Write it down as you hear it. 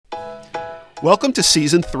Welcome to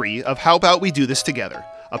Season 3 of How About We Do This Together,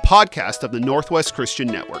 a podcast of the Northwest Christian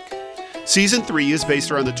Network. Season 3 is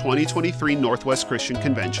based around the 2023 Northwest Christian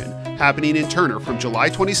Convention, happening in Turner from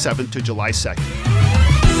July 27th to July 2nd.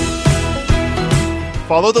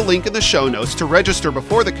 Follow the link in the show notes to register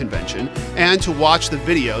before the convention and to watch the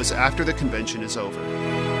videos after the convention is over.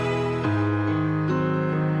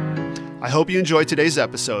 I hope you enjoyed today's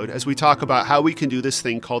episode as we talk about how we can do this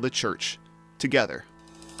thing called the church together.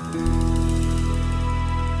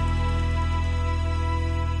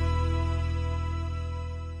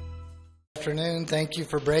 Afternoon. Thank you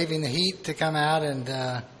for braving the heat to come out and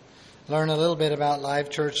learn a little bit about Live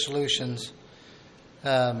Church Solutions.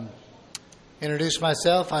 Introduce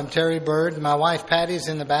myself. I'm Terry Byrd. My wife Patty's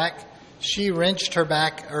in the back. She wrenched her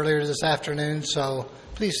back earlier this afternoon, so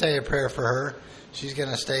please say a prayer for her. She's going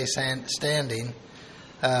to stay standing.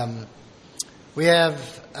 We have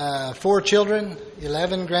 4 children,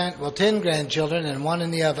 10 grandchildren, and 1 in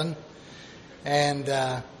the oven. And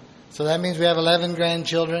so that means we have 11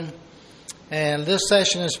 grandchildren. And this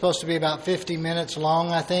session is supposed to be about 50 minutes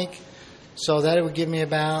long, I think. So that would give me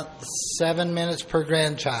about 7 minutes per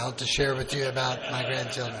grandchild to share with you about my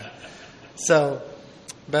grandchildren.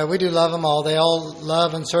 But we do love them all. They all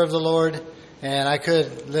love and serve the Lord. And I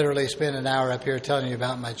could literally spend an hour up here telling you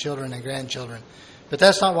about my children and grandchildren. But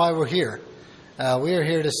that's not why we're here. We are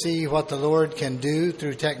here to see what the Lord can do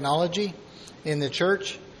through technology in the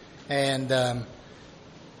church. And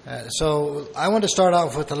so I want to start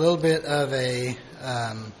off with a little bit of an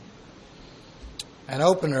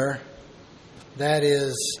opener that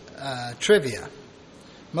is trivia.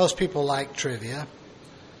 Most people like trivia.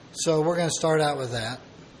 So we're going to start out with that.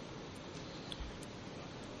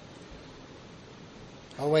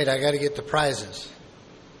 Oh, wait, I got to get the prizes.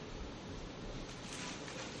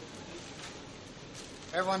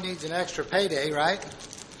 Everyone needs an extra payday, right?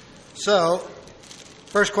 So,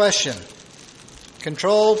 first question.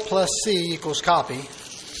 Control plus C equals copy.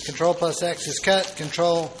 Control plus X is cut.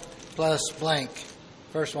 Control plus blank.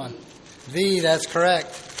 First one. V, that's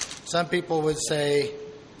correct. Some people would say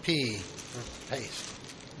P for paste.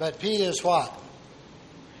 But P is what?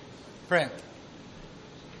 Print.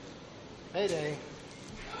 Payday.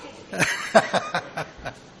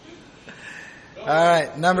 All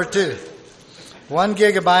right, number 2. 1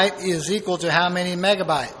 gigabyte is equal to how many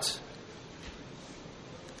megabytes?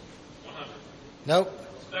 100. Nope.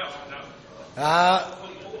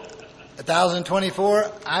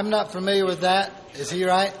 1024. I'm not familiar with that. Is he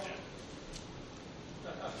right?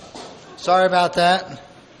 Sorry about that.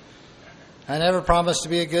 I never promised to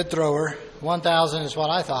be a good thrower. 1,000 is what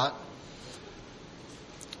I thought.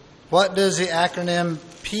 What does the acronym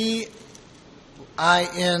PIN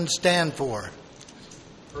stand for?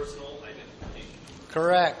 Personal identification.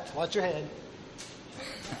 Correct. Watch your head.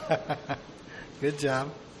 Good job.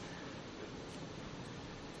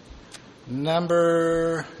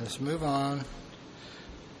 Let's move on.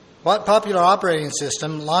 What popular operating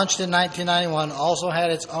system, launched in 1991, also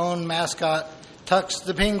had its own mascot, Tux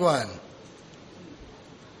the Penguin?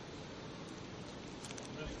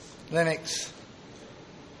 Linux.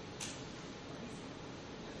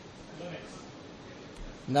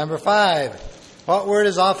 Number 5. What word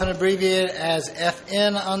is often abbreviated as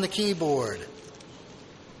FN on the keyboard?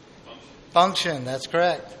 Function. That's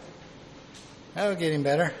correct. That was getting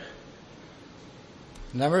better.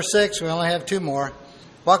 Number 6. We only have 2 more.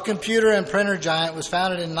 What computer and printer giant was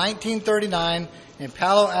founded in 1939 in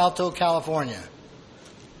Palo Alto, California?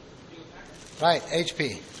 Right.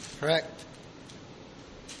 HP. Correct.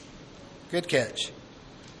 Good catch.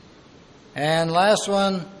 And last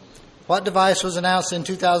one. What device was announced in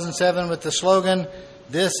 2007 with the slogan,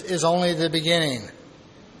 "This is only the beginning"?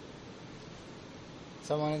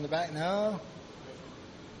 Someone in the back? No?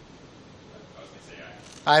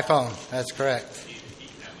 iPhone. That's correct.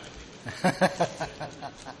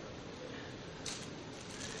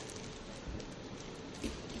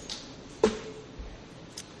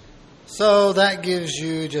 So that gives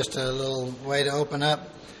you just a little way to open up.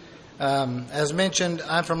 As mentioned,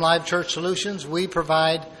 I'm from Live Church Solutions. We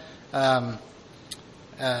provide apps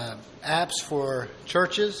for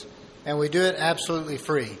churches, and we do it absolutely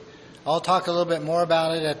free. I'll talk a little bit more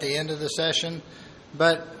about it at the end of the session,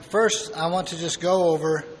 but first I want to just go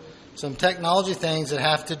over some technology things that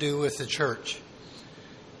have to do with the church.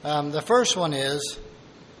 The first one is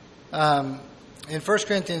in 1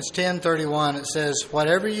 Corinthians 10:31, it says,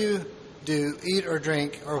 "Whatever you do, eat or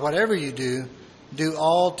drink, or whatever you do, do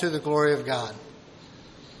all to the glory of God."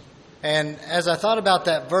 And as I thought about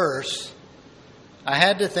that verse, I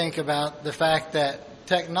had to think about the fact that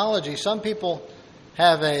technology, some people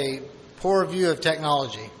have a poor view of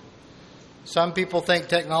technology. Some people think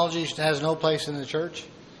technology has no place in the church.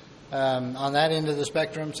 On that end of the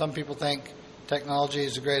spectrum, some people think technology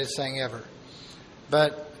is the greatest thing ever.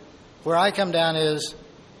 But where I come down is,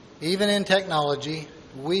 even in technology,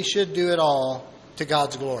 we should do it all to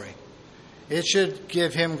God's glory. It should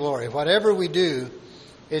give Him glory. Whatever we do,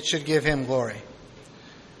 it should give Him glory.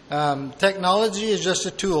 Technology is just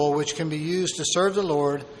a tool which can be used to serve the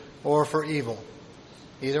Lord or for evil.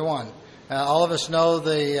 Either one. All of us know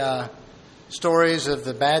the stories of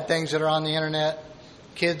the bad things that are on the internet,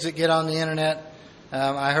 kids that get on the internet.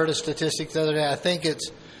 I heard a statistic the other day. I think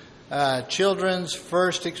it's children's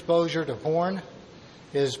first exposure to porn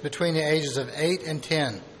is between the ages of 8 and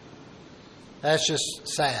 10. That's just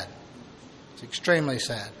sad. It's extremely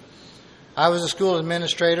sad. I was a school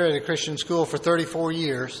administrator at a Christian school for 34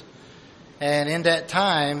 years, and in that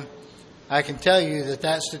time, I can tell you that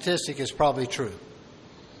that statistic is probably true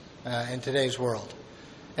in today's world.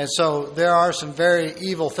 And so there are some very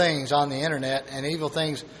evil things on the internet and evil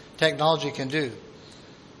things technology can do.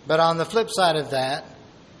 But on the flip side of that,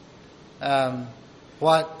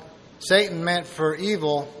 what Satan meant for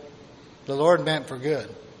evil, the Lord meant for good.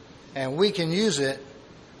 And we can use it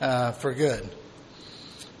for good.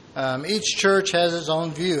 Each church has its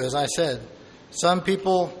own view, as I said. Some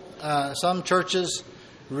people, some churches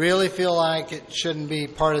really feel like it shouldn't be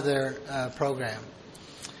part of their program.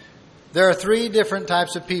 There are 3 different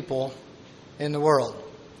types of people in the world.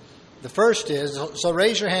 The first is, so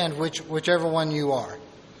raise your hand whichever one you are.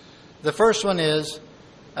 The first one is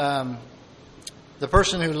the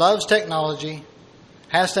person who loves technology,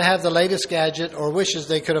 has to have the latest gadget or wishes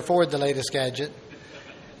they could afford the latest gadget,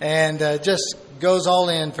 and just goes all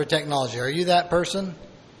in for technology. Are you that person?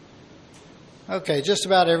 Okay, just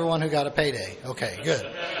about everyone who got a payday. Okay, good.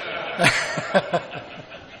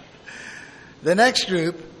 The next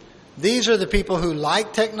group, these are the people who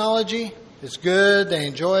like technology. It's good, they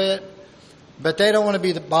enjoy it, but they don't want to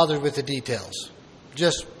be bothered with the details.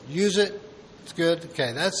 Just use it, it's good.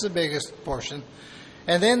 Okay, that's the biggest portion.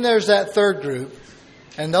 And then there's that third group,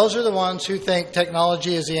 and those are the ones who think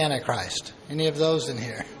technology is the Antichrist. Any of those in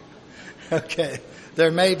here? Okay, there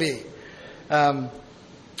may be.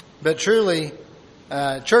 But truly,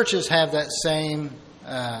 churches have that same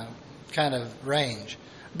kind of range.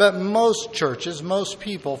 But most churches, most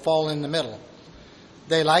people fall in the middle.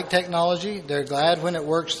 They like technology. They're glad when it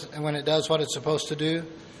works and when it does what it's supposed to do.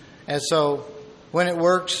 And so when it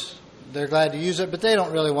works, they're glad to use it, but they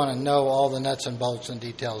don't really want to know all the nuts and bolts and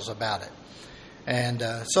details about it. And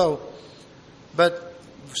so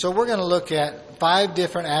we're going to look at 5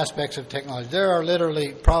 different aspects of technology. There are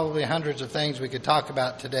literally probably hundreds of things we could talk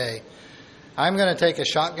about today. I'm going to take a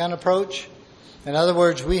shotgun approach. In other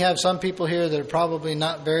words, we have some people here that are probably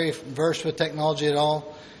not very versed with technology at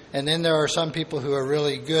all. And then there are some people who are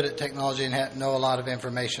really good at technology and know a lot of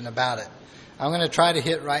information about it. I'm going to try to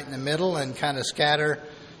hit right in the middle and kind of scatter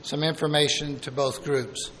some information to both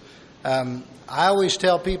groups. I always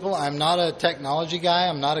tell people I'm not a technology guy.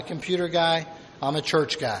 I'm not a computer guy. I'm a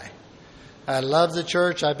church guy. I love the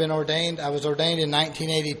church. I've been ordained. I was ordained in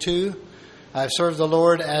 1982. I've served the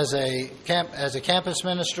Lord as a campus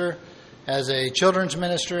minister, as a children's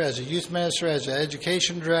minister, as a youth minister, as an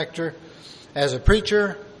education director, as a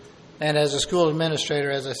preacher, and as a school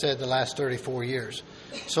administrator, as I said, the last 34 years.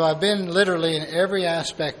 So I've been literally in every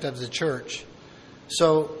aspect of the church.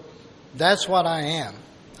 So that's what I am.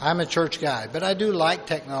 I'm a church guy. But I do like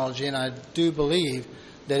technology, and I do believe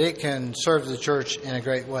that it can serve the church in a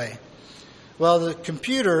great way. Well, the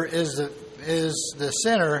computer is the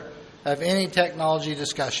center of any technology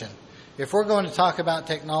discussion. If we're going to talk about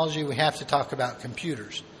technology, we have to talk about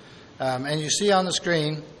computers. And you see on the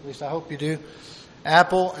screen, at least I hope you do,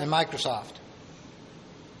 Apple and Microsoft.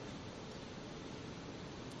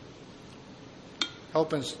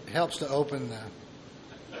 Helps to open the...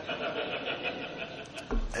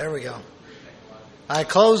 There we go. I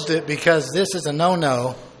closed it because this is a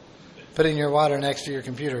no-no, putting your water next to your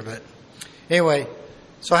computer. But anyway,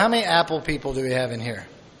 so how many Apple people do we have in here?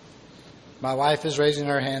 My wife is raising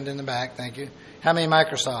her hand in the back. Thank you. How many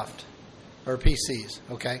Microsoft or PCs?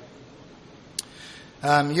 Okay.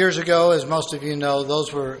 Years ago, as most of you know,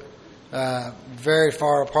 those were very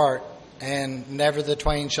far apart, and never the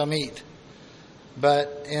twain shall meet.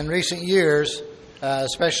 But in recent years,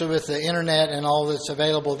 especially with the internet and all that's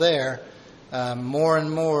available there, more and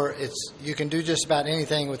more, you can do just about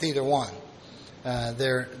anything with either one.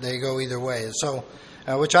 They go either way. So,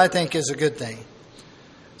 which I think is a good thing.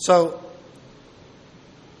 So,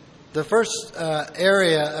 the first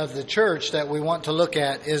area of the church that we want to look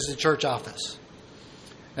at is the church office.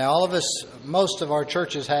 Now, most of our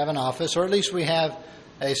churches have an office, or at least we have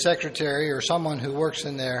a secretary or someone who works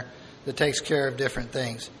in there that takes care of different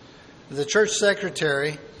things. The church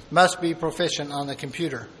secretary must be proficient on the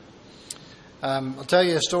computer. I'll tell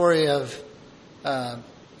you a story of a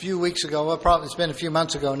few weeks ago. Well, probably it's been a few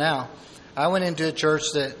months ago now. I went into a church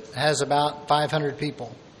that has about 500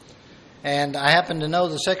 people. And I happened to know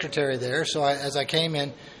the secretary there. So as I came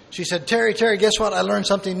in, she said, Terry, guess what? I learned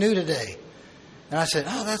something new today. And I said,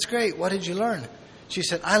 oh, that's great. What did you learn? She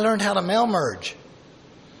said, I learned how to mail merge.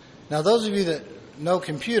 Now, those of you that know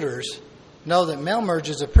computers know that mail merge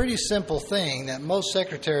is a pretty simple thing that most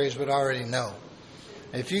secretaries would already know.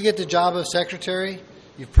 If you get the job of secretary,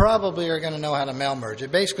 you probably are going to know how to mail merge.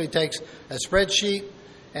 It basically takes a spreadsheet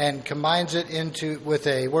and combines it with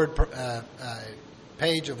a word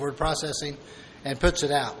page of word processing and puts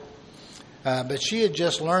it out. But she had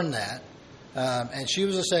just learned that, and she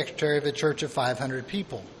was a secretary of a church of 500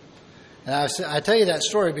 people. And I tell you that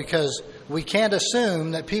story because we can't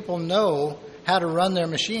assume that people know how to run their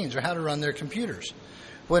machines or how to run their computers.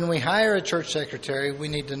 When we hire a church secretary, we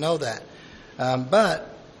need to know that.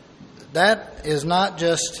 But that is not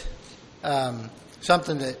just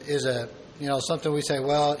something that is something we say,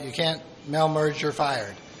 well, you can't mail merge, you're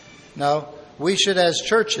fired. No, we should, as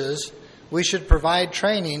churches, we should provide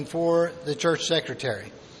training for the church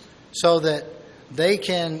secretary so that they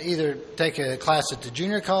can either take a class at the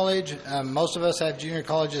junior college. Most of us have junior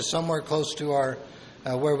colleges somewhere close to our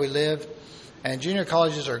where we live. And junior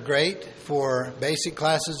colleges are great for basic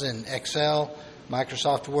classes in Excel,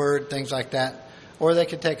 Microsoft Word, things like that. Or they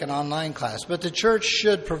could take an online class. But the church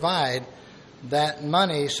should provide that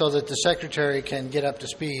money so that the secretary can get up to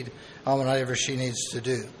speed on whatever she needs to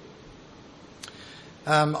do.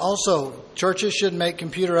 Also, churches should make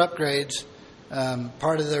computer upgrades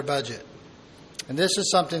part of their budget. And this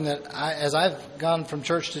is something that, as I've gone from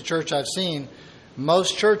church to church, I've seen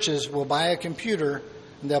most churches will buy a computer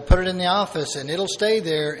and they'll put it in the office and it'll stay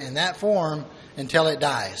there in that form until it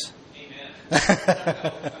dies.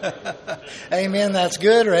 Amen, that's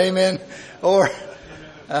good, or amen. But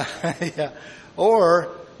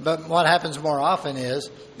what happens more often is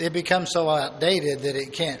it becomes so outdated that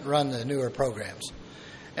it can't run the newer programs.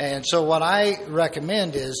 And so what I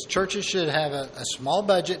recommend is churches should have a small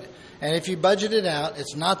budget, and if you budget it out,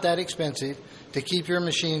 it's not that expensive to keep your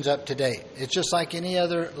machines up to date. It's just like any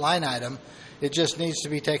other line item. It just needs to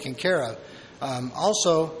be taken care of.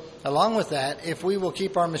 Also, along with that, if we will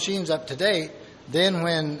keep our machines up to date, then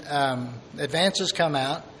when advances come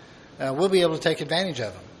out, we'll be able to take advantage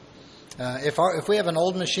of them. If we have an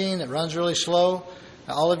old machine that runs really slow,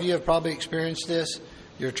 all of you have probably experienced this.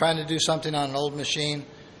 You're trying to do something on an old machine,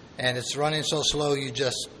 and it's running so slow you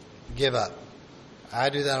just give up. I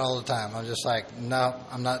do that all the time. I'm just like, no,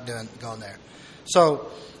 I'm not going there. So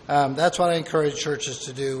that's what I encourage churches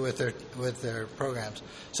to do with their programs.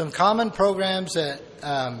 Some common programs that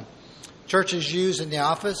churches use in the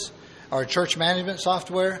office are church management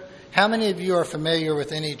software. How many of you are familiar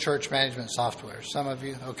with any church management software? Some of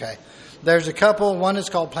you? Okay. There's a couple. One is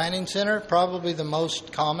called Planning Center, probably the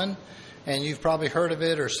most common, and you've probably heard of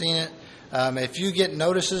it or seen it. If you get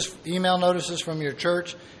email notices from your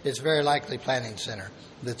church, it's very likely Planning Center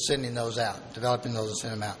that's sending those out, developing those and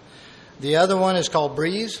sending them out. The other one is called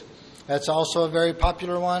Breeze. That's also a very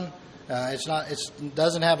popular one. It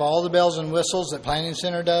doesn't have all the bells and whistles that Planning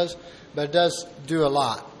Center does, but it does do a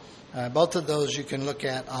lot. Both of those you can look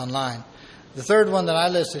at online. The third one that I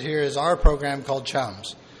listed here is our program called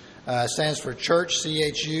CHUMS. It stands for Church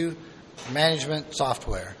CHU Management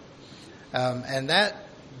Software. And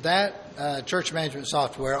that church management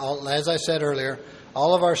software, as I said earlier,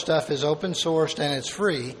 all of our stuff is open sourced and it's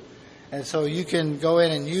free. And so you can go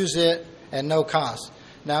in and use it at no cost.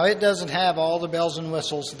 Now, it doesn't have all the bells and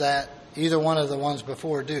whistles that either one of the ones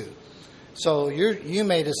before do. So you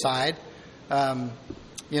may decide,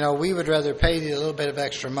 we would rather pay you a little bit of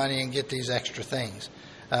extra money and get these extra things.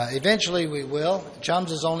 Eventually we will.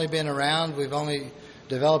 CHUMS has only been around. We've only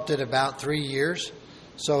developed it about 3 years.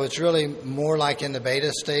 So it's really more like in the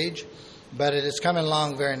beta stage. But it is coming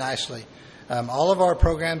along very nicely. All of our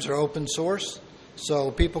programs are open source.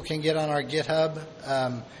 So people can get on our GitHub.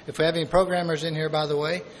 If we have any programmers in here, by the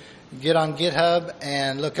way, get on GitHub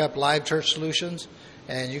and look up Live Church Solutions.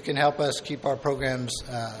 And you can help us keep our programs,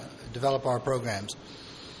 develop our programs.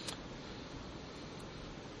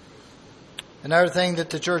 Another thing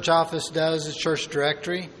that the church office does is church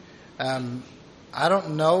directory. I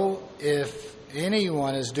don't know if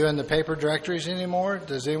anyone is doing the paper directories anymore.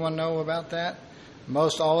 Does anyone know about that?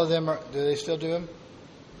 Most all of them are. Do they still do them?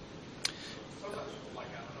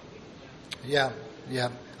 Yeah.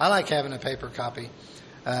 I like having a paper copy.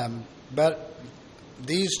 But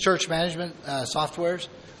these church management softwares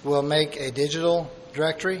will make a digital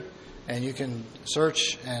directory, and you can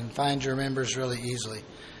search and find your members really easily.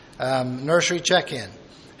 Nursery check-in.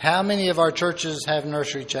 How many of our churches have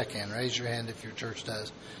nursery check-in? Raise your hand if your church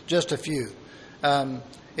does. Just a few.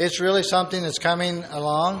 It's really something that's coming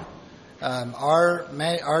along.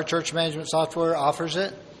 Our church management software offers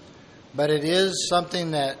it, but it is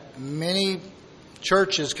something that many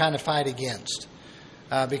churches kind of fight against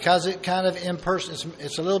because it kind of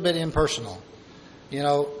it's a little bit impersonal. You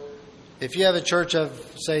know, if you have a church of,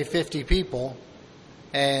 say, 50 people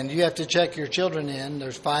and you have to check your children in,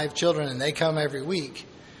 there's 5 children and they come every week,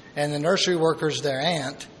 and the nursery worker's their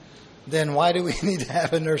aunt, then why do we need to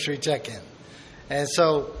have a nursery check-in? And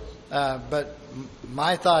so, but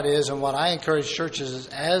my thought is, and what I encourage churches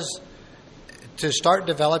is to start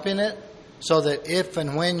developing it so that if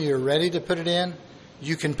and when you're ready to put it in,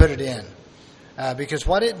 you can put it in. Because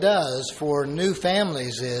what it does for new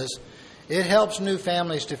families is it helps new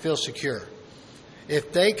families to feel secure.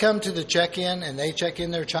 If they come to the check-in and they check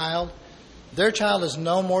in their child is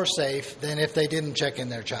no more safe than if they didn't check in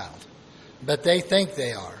their child. But they think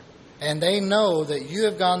they are. And they know that you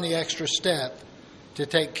have gone the extra step to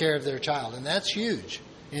take care of their child. And that's huge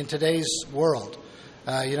in today's world.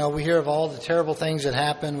 We hear of all the terrible things that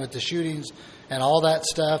happen with the shootings and all that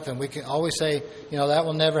stuff. And we can always say, that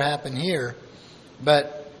will never happen here.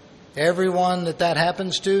 But everyone that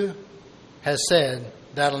happens to has said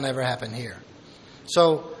that'll never happen here.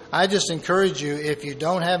 So I just encourage you, if you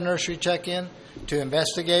don't have nursery check-in, to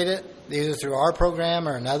investigate it, either through our program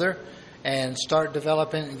or another, and start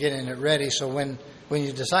developing and getting it ready so when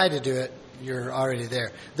you decide to do it, you're already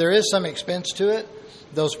there. There is some expense to it.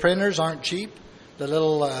 Those printers aren't cheap. The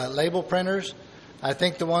little label printers, I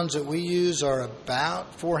think the ones that we use are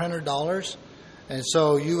about $400. And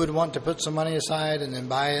so you would want to put some money aside and then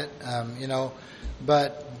buy it,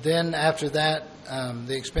 But then after that,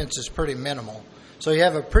 the expense is pretty minimal. So you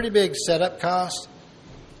have a pretty big setup cost,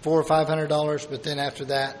 $400 or $500, but then after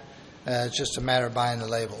that, it's just a matter of buying the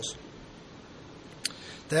labels.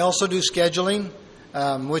 They also do scheduling,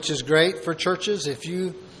 which is great for churches. If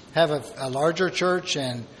you have a larger church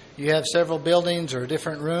and you have several buildings or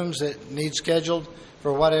different rooms that need scheduled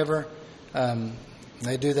for whatever,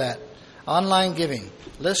 they do that. Online giving.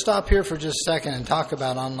 Let's stop here for just a second and talk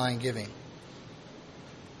about online giving.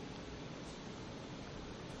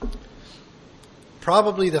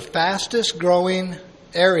 Probably the fastest growing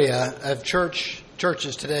area of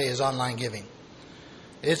churches today is online giving.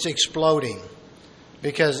 It's exploding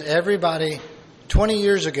because 20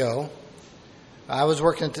 years ago, I was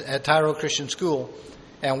working at Tyrell Christian School,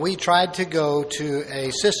 and we tried to go to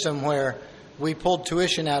a system where we pulled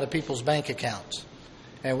tuition out of people's bank accounts.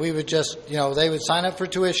 And we would just, they would sign up for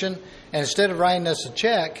tuition, and instead of writing us a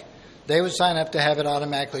check, they would sign up to have it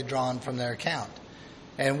automatically drawn from their account.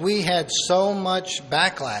 And we had so much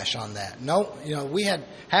backlash on that. We had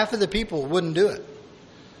half of the people wouldn't do it.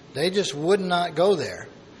 They just would not go there.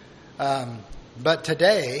 But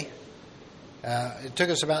today, it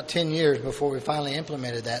took us about 10 years before we finally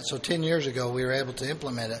implemented that. So 10 years ago, we were able to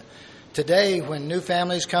implement it. Today, when new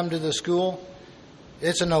families come to the school,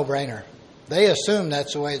 it's a no-brainer. They assume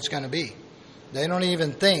that's the way it's going to be. They don't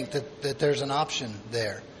even think that there's an option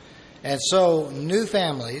there. And so new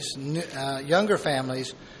families, younger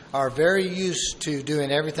families, are very used to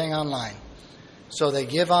doing everything online. So they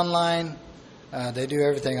give online, they do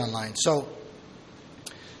everything online.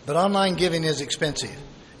 But online giving is expensive.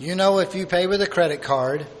 If you pay with a credit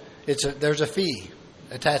card, there's a fee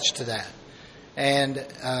attached to that. And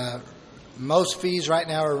most fees right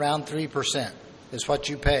now are around 3% is what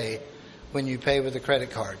you pay when you pay with a credit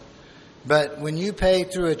card. But when you pay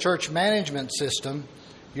through a church management system,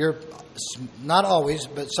 you're not always,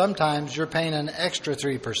 but sometimes you're paying an extra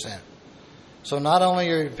 3%. So not only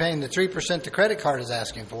are you paying the 3% the credit card is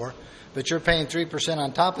asking for, but you're paying 3%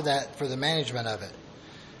 on top of that for the management of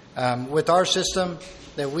it. With our system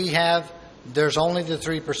that we have, there's only the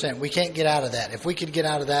 3%. We can't get out of that. If we could get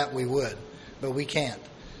out of that, we would, but we can't.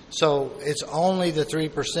 So it's only the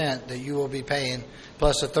 3% that you will be paying,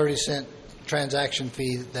 plus a 30-cent transaction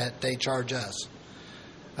fee that they charge us.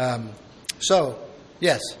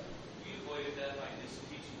 Yes? You avoided that by just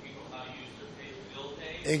teaching people how to use their bill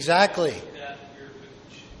pay. Exactly. That your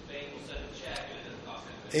bank will send a check and it doesn't cost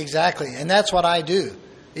anything. Exactly, and that's what I do.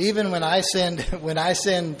 Even when I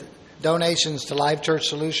send donations to Live Church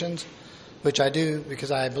Solutions, which I do because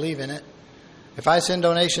I believe in it, if I send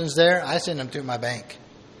donations there, I send them through my bank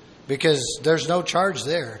because there's no charge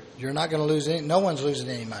there. You're not going to lose any. No one's losing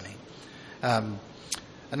any money.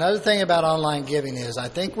 Another thing about online giving is I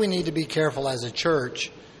think we need to be careful as a church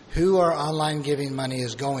who our online giving money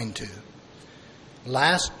is going to.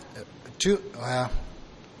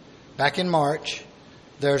 Back in March,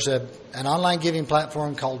 there's an online giving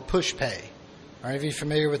platform called PushPay. Are any of you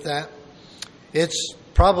familiar with that? It's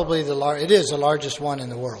probably it is the largest one in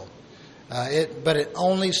the world. But it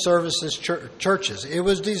only services churches. It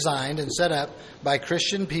was designed and set up by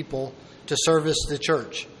Christian people to service the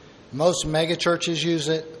church. Most mega churches use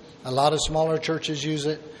it. A lot of smaller churches use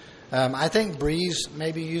it. I think Breeze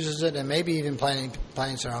maybe uses it, and maybe even Planning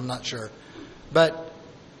Center. I'm not sure. But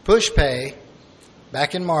PushPay,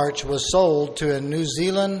 back in March, was sold to a New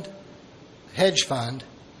Zealand hedge fund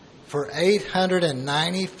for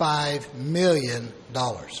 $895 million.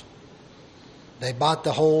 They bought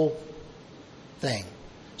the whole thing.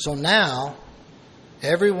 So now,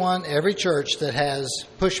 every church that has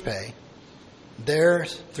PushPay, their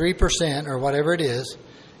 3% or whatever it is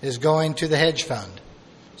going to the hedge fund.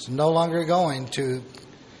 It's no longer going to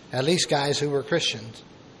at least guys who were Christians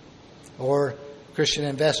or Christian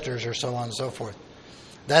investors or so on and so forth.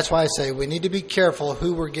 That's why I say we need to be careful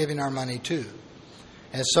who we're giving our money to.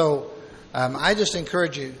 And so I just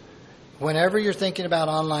encourage you, whenever you're thinking about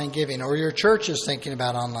online giving or your church is thinking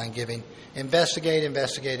about online giving, investigate.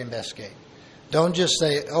 Don't just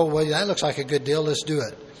say, oh, well, that looks like a good deal, let's do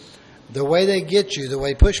it. The way they get you, the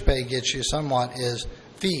way PushPay gets you somewhat is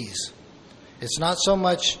fees. It's not so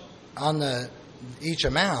much on each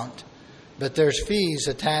amount, but there's fees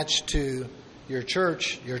attached to your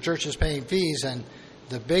church. Your church is paying fees, and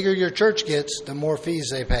the bigger your church gets, the more fees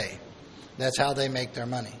they pay. That's how they make their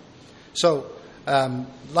money. So,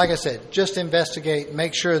 like I said, just investigate.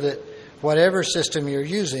 Make sure that whatever system you're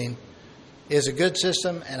using is a good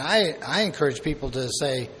system. And I encourage people to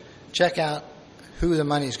say, check out who the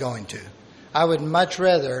money's going to. I would much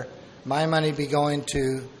rather my money be going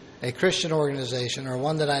to a Christian organization or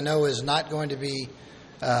one that I know is not going to be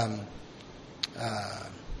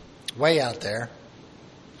way out there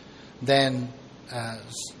than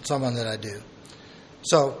someone that I do.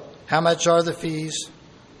 So, how much are the fees?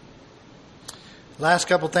 Last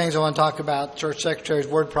couple things I want to talk about. Church secretary's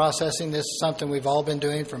word processing. This is something we've all been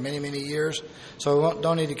doing for many, many years. So we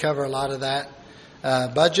don't need to cover a lot of that.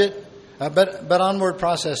 Budget. But on word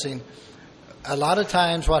processing, a lot of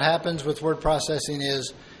times what happens with word processing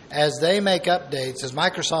is as they make updates, as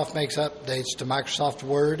Microsoft makes updates to Microsoft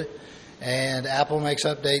Word and Apple makes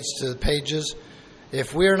updates to the pages,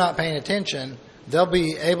 if we're not paying attention, they'll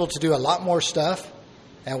be able to do a lot more stuff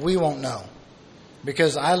and we won't know.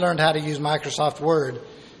 Because I learned how to use Microsoft Word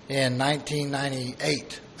in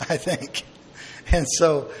 1998, I think. And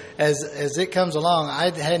so as it comes along,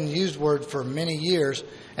 I hadn't used Word for many years,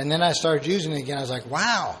 and then I started using it again. I was like,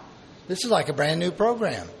 wow, this is like a brand new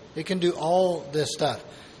program. It can do all this stuff.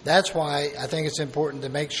 That's why I think it's important to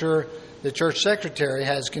make sure the church secretary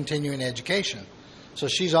has continuing education. So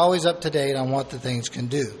she's always up to date on what the things can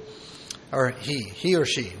do. Or he or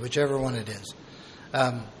she, whichever one it is.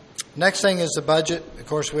 Next thing is the budget. Of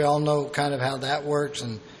course, we all know kind of how that works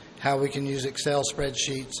and how we can use Excel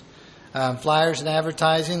spreadsheets. Flyers and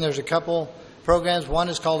advertising. There's a couple programs. One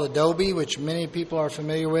is called Adobe, which many people are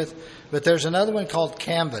familiar with. But there's another one called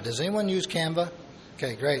Canva. Does anyone use Canva?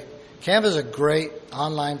 Okay, great. Canva is a great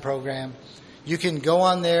online program. You can go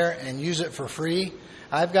on there and use it for free.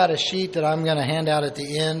 I've got a sheet that I'm going to hand out at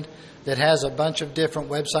the end that has a bunch of different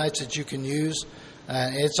websites that you can use.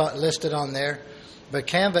 It's listed on there. But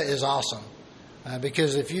Canva is awesome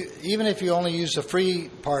because even if you only use the free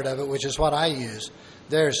part of it, which is what I use,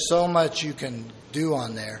 there's so much you can do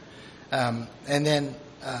on there. And then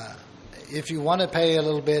if you want to pay a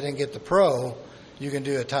little bit and get the pro, you can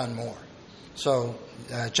do a ton more. So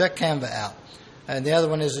check Canva out. And the other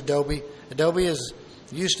one is Adobe. Adobe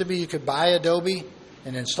used to be you could buy Adobe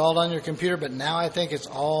and install it on your computer, but now I think it's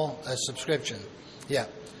all a subscription. Yeah.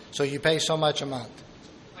 So you pay so much a month.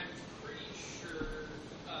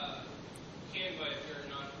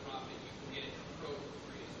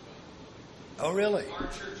 Oh, really? Our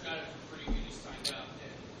church got it for free. We just signed up,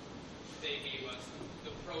 and they gave us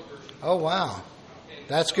the pro version. Oh, wow. And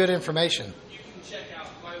that's so good information. You can check out,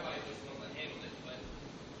 my wife is the one that handled it, but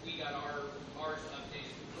we got ours updated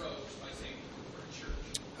to pro just by saying we're a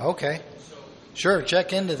church. Okay. So, sure,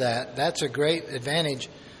 check into that. That's a great advantage.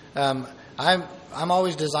 I'm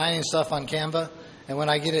always designing stuff on Canva, and when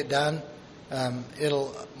I get it done,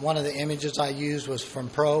 one of the images I used was from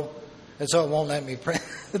Pro. And so it won't let me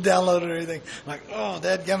download it or anything. I'm like, oh,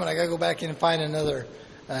 dadgummit, I got to go back in and find another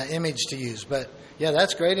image to use. But, yeah,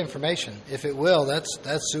 that's great information. If it will, that's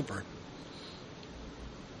super.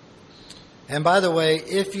 And, by the way,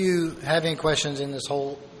 if you have any questions in this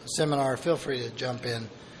whole seminar, feel free to jump in.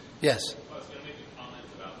 Yes? I was going to make a comment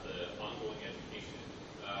about the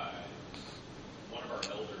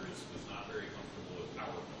was not very comfortable with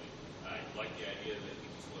PowerPoint. I liked the idea that he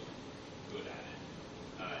just wasn't good at it.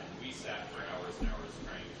 And we sat for hours and hours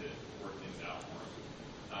trying to work things out for him.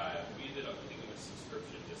 We ended up giving him a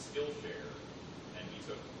subscription to Skillshare, and he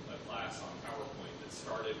took a class on PowerPoint that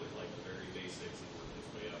started with like the very basics and worked his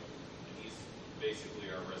way up. And he's basically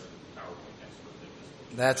our resident PowerPoint expert at this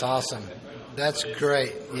point. That's awesome. That's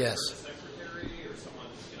great. Yes. Secretary or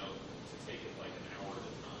someone, to take it like an hour at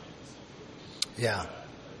a time, essentially. Yeah. A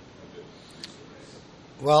good resource.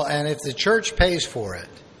 Well, and if the church pays for it,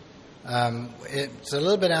 it's a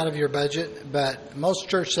little bit out of your budget, but most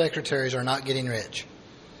church secretaries are not getting rich.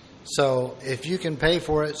 So if you can pay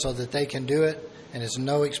for it so that they can do it and it's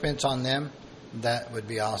no expense on them, that would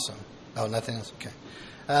be awesome. Oh, nothing else? Okay.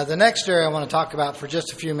 The next area I want to talk about for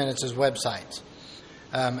just a few minutes is websites.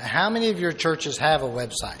 How many of your churches have a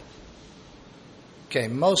website? Okay,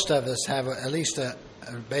 most of us have at least a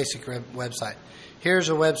basic website. Here's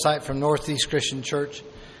a website from Northeast Christian Church,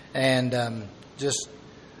 and just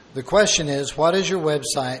the question is, what is your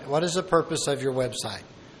website? What is the purpose of your website?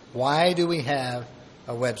 Why do we have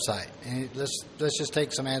a website? And let's just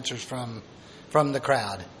take some answers from the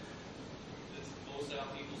crowd. It's most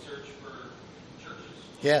out people search for churches.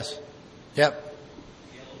 Yes. Yep.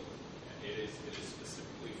 It is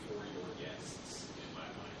specifically for your guests, in my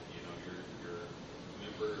mind. Your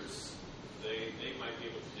members, they might be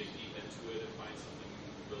able to dig deep into it and find something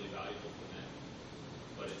really valuable for them,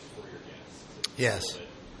 but it's for your guests. Yes. That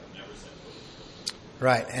have never set foot in the church.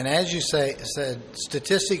 Right. And as you said,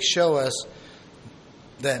 statistics show us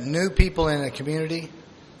that new people in a community,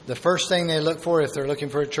 the first thing they look for if they're looking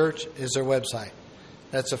for a church is their website.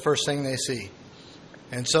 That's the first thing they see.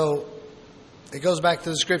 And so it goes back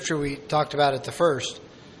to the scripture we talked about at the first.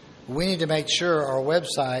 We need to make sure our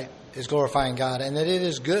website is glorifying God and that it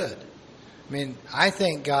is good. I mean, I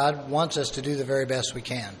think God wants us to do the very best we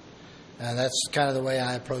can. And that's kind of the way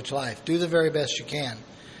I approach life. Do the very best you can.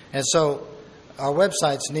 And so our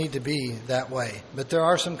websites need to be that way. But there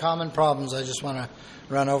are some common problems I just want to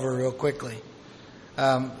run over real quickly.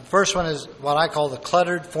 First one is what I call the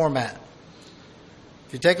cluttered format.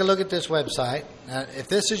 If you take a look at this website, if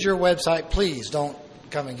this is your website, please don't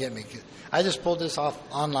come and get me. I just pulled this off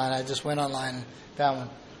online. I just went online and found one.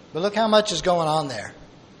 But look how much is going on there.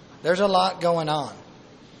 There's a lot going on.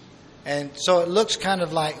 And so it looks kind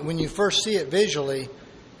of like, when you first see it visually,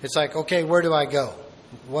 it's like, okay, where do I go?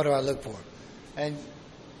 What do I look for? And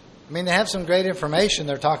I mean, they have some great information.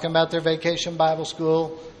 They're talking about their vacation Bible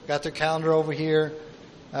school, got their calendar over here,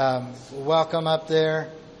 welcome up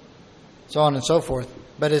there, so on and so forth.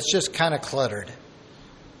 But it's just kind of cluttered.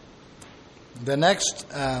 The next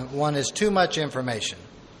one is too much information.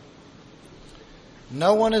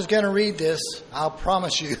 No one is going to read this, I'll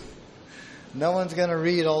promise you. No one's going to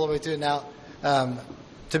read all the way through. Now,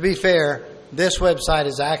 to be fair, this website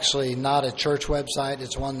is actually not a church website.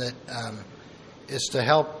 It's one that is to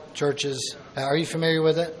help churches. Are you familiar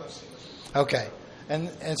with it? Okay.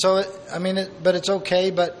 And so, but it's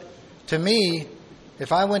okay. But to me,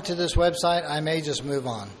 if I went to this website, I may just move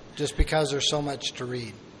on just because there's so much to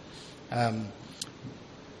read.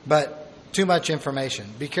 But too much information.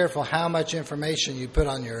 Be careful how much information you put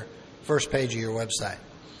on your first page of your website.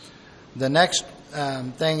 The next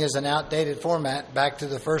thing is an outdated format. Back to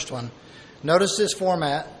the first one. Notice this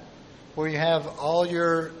format where you have all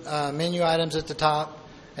your menu items at the top,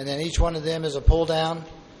 and then each one of them is a pull down.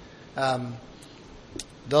 That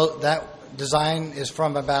design is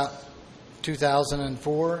from about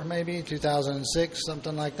 2004, maybe 2006,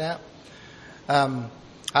 something like that.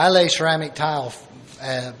 I lay ceramic tile,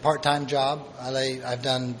 part-time job. I've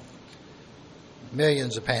done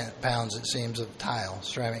millions of pounds, it seems, of tile,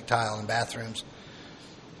 ceramic tile in bathrooms.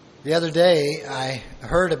 The other day, I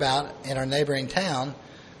heard about in our neighboring town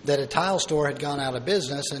that a tile store had gone out of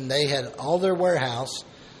business, and they had all their warehouse.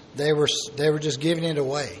 They were just giving it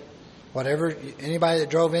away. Whatever, anybody that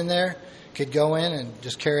drove in there could go in and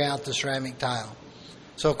just carry out the ceramic tile.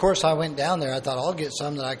 So, of course, I went down there. I thought, I'll get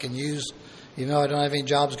some that I can use, even though I don't have any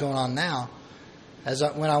jobs going on now.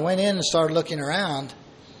 When I went in and started looking around,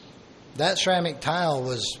 that ceramic tile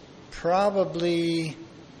was probably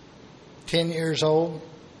 10 years old,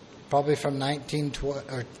 probably from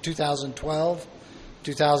 2012,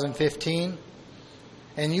 2015.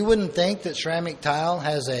 And you wouldn't think that ceramic tile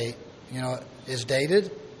is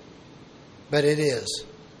dated, but it is.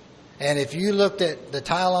 And if you looked at the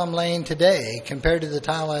tile I'm laying today compared to the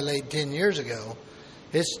tile I laid 10 years ago,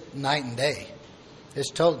 it's night and day.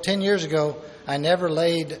 10 years ago, I never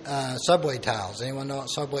laid subway tiles. Anyone know what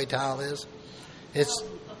subway tile is? It's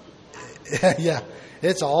yeah,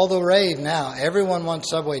 it's all the rave now. Everyone wants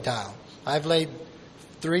subway tile. I've laid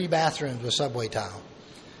 3 bathrooms with subway tile.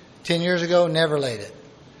 10 years ago, never laid it.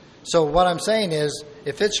 So what I'm saying is,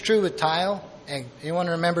 if it's true with tile, and anyone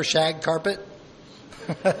remember shag carpet?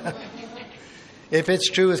 If it's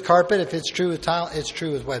true with carpet, if it's true with tile, it's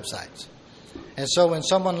true with websites. And so when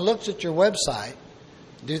someone looks at your website,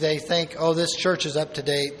 do they think, oh, this church is up to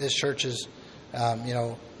date, this church is,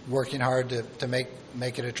 working hard to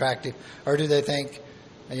make it attractive? Or do they think,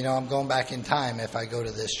 I'm going back in time if I go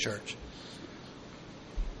to this church?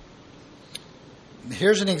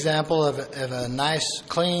 Here's an example of a nice,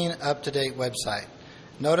 clean, up-to-date website.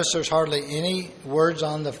 Notice there's hardly any words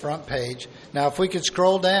on the front page. Now, if we could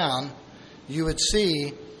scroll down, you would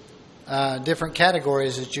see different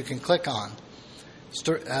categories that you can click on.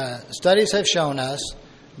 Studies have shown us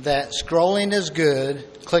that scrolling is good,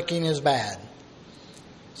 clicking is bad.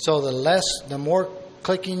 So the more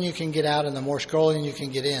clicking you can get out and the more scrolling you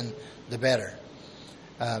can get in, the better.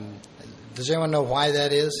 Does anyone know why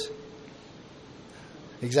that is?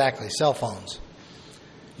 Exactly, cell phones.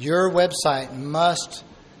 Your website must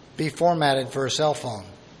be formatted for a cell phone.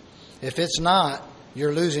 If it's not,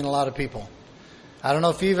 you're losing a lot of people. I don't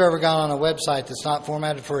know if you've ever gone on a website that's not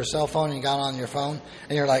formatted for a cell phone and you got on your phone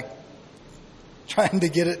and you're like trying to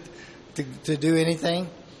get it to do anything.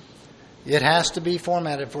 It has to be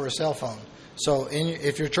formatted for a cell phone. So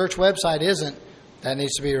if your church website isn't, that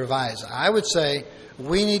needs to be revised. I would say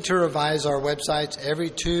we need to revise our websites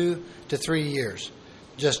every 2 to 3 years.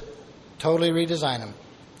 Just totally redesign them.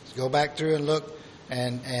 Go back through and look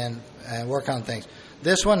and work on things.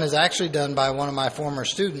 This one is actually done by one of my former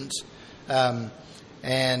students,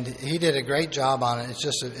 and he did a great job on it.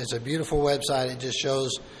 It's a beautiful website. It just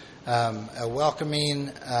shows a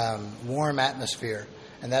welcoming, warm atmosphere,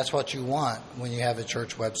 and that's what you want when you have a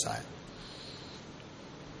church website.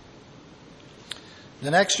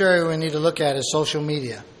 The next area we need to look at is social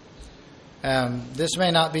media. This may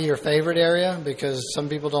not be your favorite area because some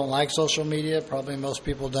people don't like social media. Probably most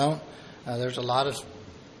people don't. There's a lot of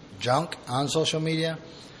junk on social media.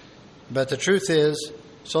 But the truth is,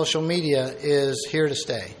 social media is here to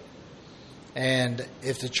stay. And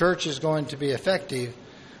if the church is going to be effective,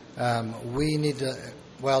 we need to,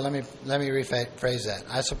 let me rephrase that.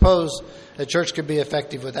 I suppose a church could be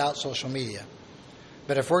effective without social media.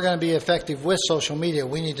 But if we're going to be effective with social media,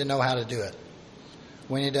 we need to know how to do it.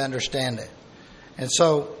 We need to understand it. And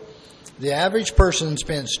so the average person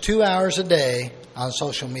spends 2 hours a day on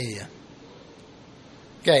social media.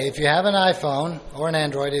 Okay, if you have an iPhone or an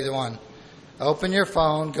Android, either one, open your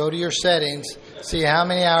phone, go to your settings, see how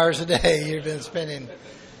many hours a day you've been spending.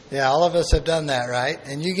 Yeah, all of us have done that, right?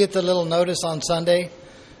 And you get the little notice on Sunday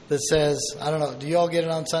that says, I don't know, do you all get it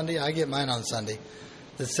on Sunday? I get mine on Sunday.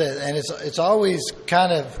 That says, and it's always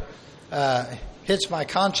kind of hits my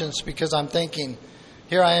conscience because I'm thinking,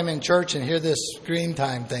 here I am in church and here this screen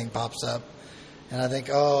time thing pops up. And I think,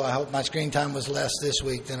 oh, I hope my screen time was less this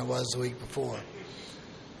week than it was the week before.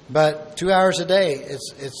 But 2 hours a day,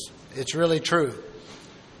 it's really true.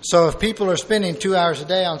 So if people are spending 2 hours a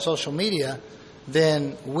day on social media,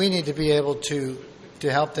 then we need to be able to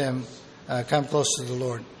help them come close to the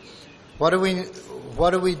Lord. What do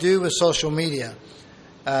we do with social media?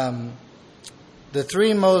 The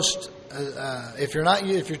three most if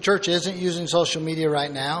your church isn't using social media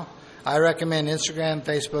right now, I recommend Instagram,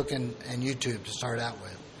 Facebook, and YouTube to start out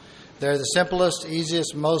with. They're the simplest,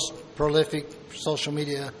 easiest, most prolific social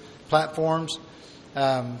media platforms,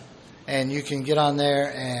 and you can get on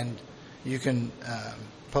there and you can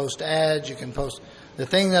post ads. You can post. The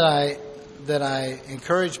thing that I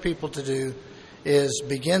encourage people to do is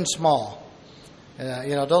begin small.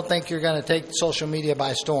 Don't think you're going to take social media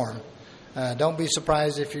by storm. Don't be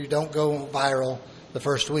surprised if you don't go viral the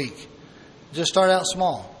first week. Just start out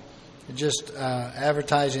small. Just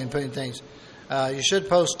advertising and putting things. You should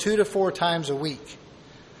post 2 to 4 times a week.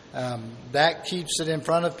 That keeps it in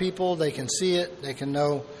front of people. They can see it. They can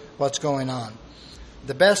know what's going on.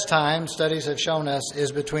 The best time, studies have shown us,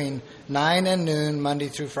 is between 9 and noon, Monday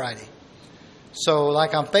through Friday. So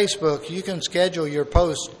like on Facebook, you can schedule your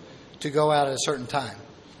post to go out at a certain time.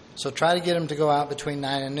 So try to get them to go out between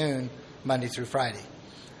 9 and noon, Monday through Friday.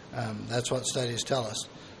 That's what studies tell us.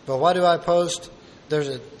 But what do I post? There's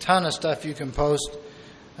a ton of stuff you can post.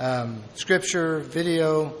 Scripture,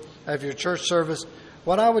 video of your church service.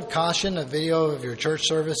 What I would caution a video of your church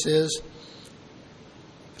service is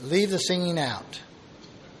leave the singing out.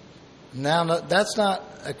 Now, that's not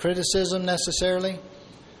a criticism necessarily,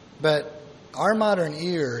 but our modern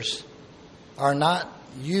ears are not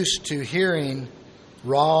used to hearing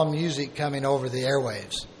raw music coming over the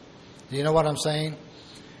airwaves. Do you know what I'm saying?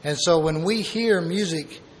 And so when we hear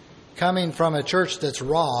music coming from a church that's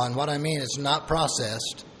raw, and what I mean is not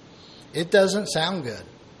processed, it doesn't sound good.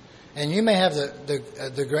 And you may have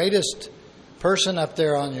the greatest person up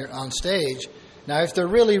there on stage. Now, if they're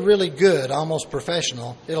really, really good, almost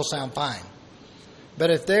professional, it'll sound fine. But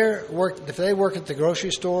if they work at the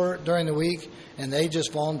grocery store during the week and they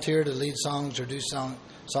just volunteer to lead songs or do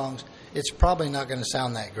songs, it's probably not going to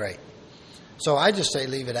sound that great. So I just say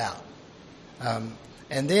leave it out.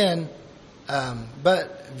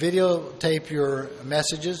 But videotape your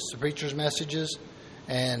messages, the preacher's messages,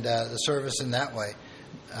 and the service in that way.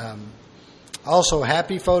 Also,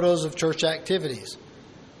 happy photos of church activities.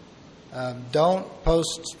 Don't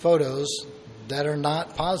post photos that are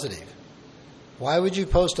not positive. Why would you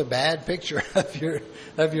post a bad picture of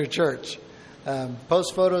your church?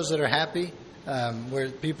 Post photos that are happy, where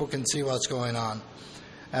people can see what's going on.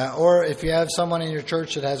 Or if you have someone in your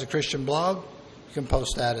church that has a Christian blog, you can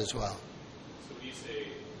post that as well. So when you say,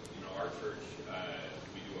 our church,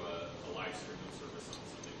 we do a live streaming service on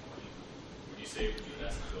Sunday morning. Would you say it would be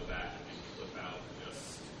best to go back and clip out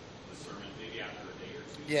just the sermon maybe after a day or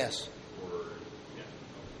two? Yes. Or,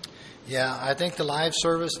 yeah, I think the live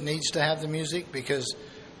service needs to have the music because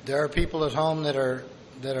there are people at home that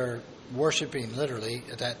are worshiping literally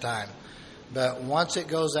at that time. But once it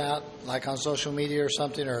goes out, like on social media or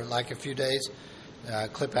something, or like a few days,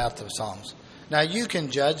 clip out the songs. Now, you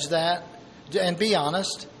can judge that and be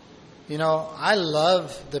honest. I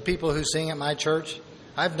love the people who sing at my church.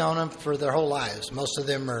 I've known them for their whole lives. Most of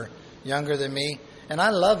them are younger than me, and I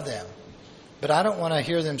love them. But I don't want to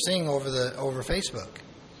hear them sing over Facebook.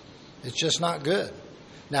 It's just not good.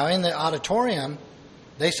 Now, in the auditorium,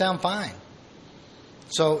 they sound fine.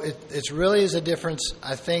 So it really is a difference,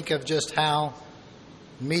 I think, of just how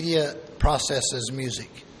media processes music.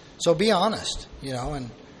 So be honest,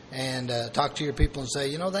 and talk to your people and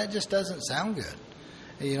say, that just doesn't sound good.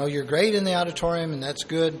 You're great in the auditorium, and that's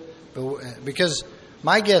good. But because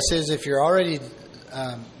my guess is if you're already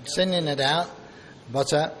sending it out,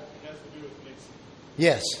 what's that? It has to do with mixing.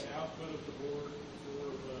 Yes. The output of the board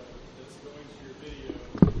that's going to your video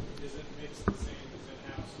isn't mixed the same as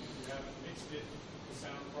in-house. If you haven't mixed it to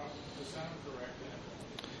sound correct.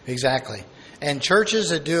 Exactly. And churches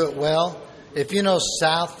that do it well, if you know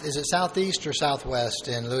is it Southeast or Southwest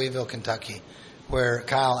in Louisville, Kentucky, where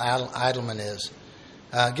Kyle Eidelman is,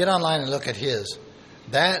 get online and look at his.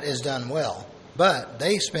 That is done well. But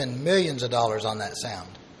they spend millions of dollars on that sound.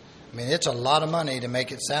 I mean, it's a lot of money to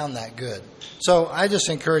make it sound that good. So I just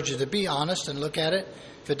encourage you to be honest and look at it.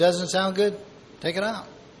 If it doesn't sound good, take it out.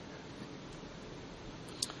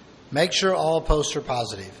 Make sure all posts are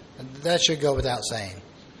positive. That should go without saying.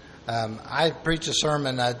 I preached a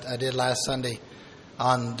sermon I did last Sunday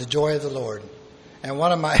on the joy of the Lord. And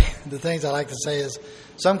one of the things I like to say is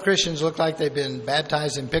some Christians look like they've been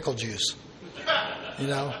baptized in pickle juice.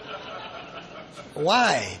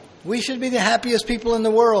 Why? We should be the happiest people in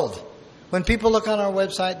the world. When people look on our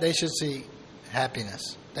website, they should see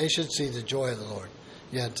happiness. They should see the joy of the Lord.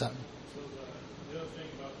 You had something? So the other thing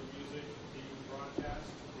about the music being broadcast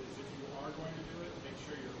is if you are going to do it, make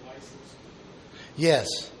sure you're licensed.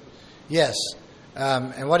 Yes.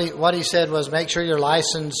 And what he said was make sure you're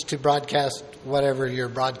licensed to broadcast whatever you're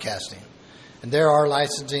broadcasting. And there are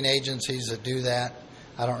licensing agencies that do that.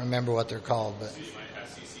 I don't remember what they're called, but. So you might have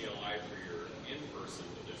CCLI for your in-person,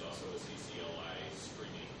 but there's also a CCLI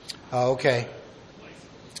streaming. Oh, okay.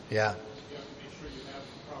 License. Yeah. You have to make sure you have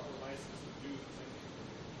the proper license to do the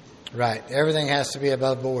thing. Right. Everything has to be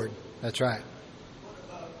above board. That's right. What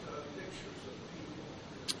about pictures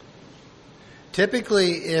of people?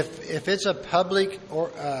 Typically, if it's a public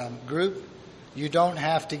or group, you don't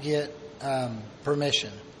have to get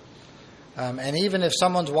permission. And even if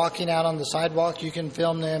someone's walking out on the sidewalk, you can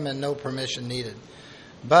film them and no permission needed.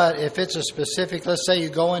 But if it's a specific, let's say you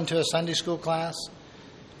go into a Sunday school class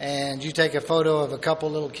and you take a photo of a couple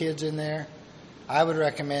little kids in there, I would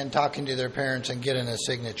recommend talking to their parents and getting a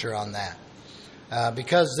signature on that.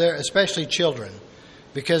 Because they're, especially children,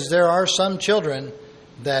 because there are some children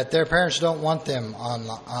that their parents don't want them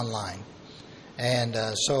online. And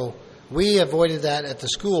so we avoided that at the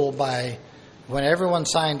school by, when everyone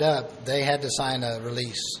signed up, they had to sign a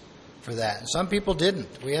release for that. Some people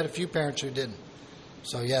didn't. We had a few parents who didn't.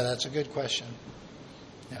 So, yeah, that's a good question.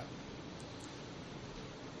 Yeah.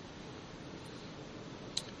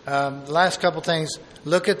 The last couple things,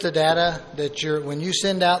 look at the data that when you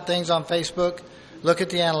send out things on Facebook, look at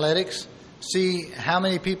the analytics, see how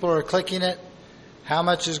many people are clicking it, how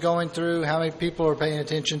much is going through, how many people are paying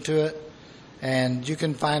attention to it, and you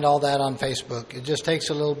can find all that on Facebook. It just takes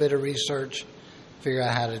a little bit of research, figure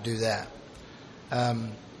out how to do that.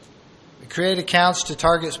 Create accounts to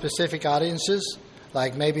target specific audiences,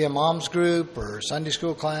 like maybe a mom's group or Sunday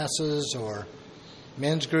school classes or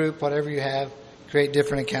men's group, whatever you have. Create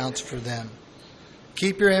different accounts for them.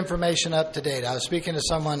 Keep your information up to date. I was speaking to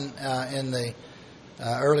someone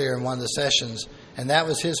earlier in one of the sessions, and that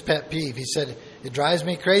was his pet peeve. He said, it drives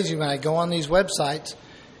me crazy when I go on these websites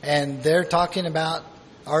and they're talking about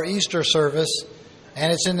our Easter service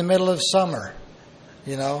and it's in the middle of summer.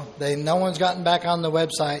 No one's gotten back on the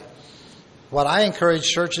website. What I encourage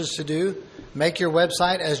churches to do, make your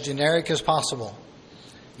website as generic as possible.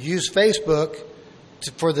 Use Facebook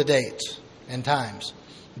for the dates and times.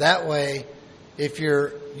 That way, if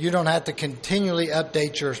you don't have to continually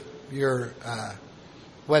update your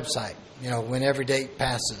website, when every date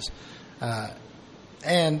passes.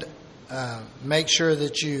 And make sure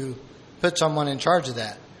that you put someone in charge of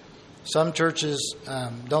that. Some churches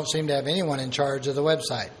don't seem to have anyone in charge of the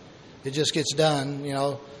website. It just gets done.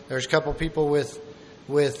 There's a couple people with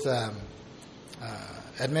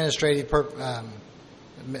administrative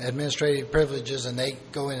privileges, and they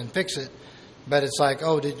go in and fix it. But it's like,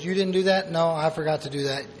 oh, you didn't do that? No, I forgot to do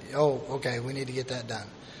that. Oh, okay, we need to get that done.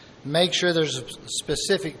 Make sure there's a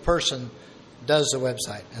specific person does the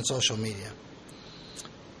website and social media.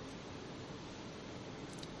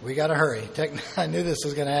 We got to hurry. I knew this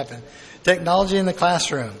was going to happen. Technology in the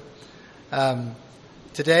classroom.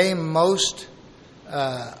 Today, most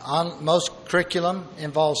curriculum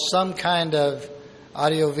involves some kind of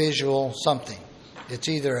audiovisual something. It's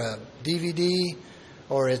either a DVD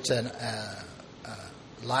or it's a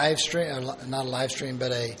live stream, or not a live stream,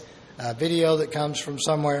 but a video that comes from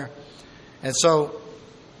somewhere. And so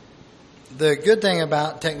the good thing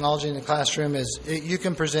about technology in the classroom is you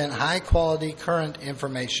can present high quality current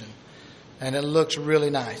information, and it looks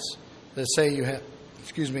really nice. Let's say you have,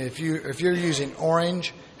 if you're using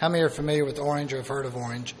Orange. How many are familiar with Orange or have heard of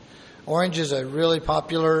Orange? Orange is a really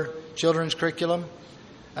popular children's curriculum,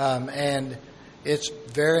 and it's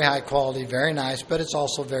very high quality, very nice, but it's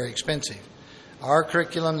also very expensive. Our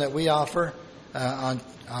curriculum that we offer on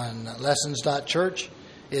lessons.church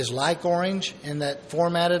is like Orange, in that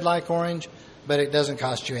formatted like Orange, but it doesn't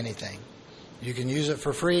cost you anything. You can use it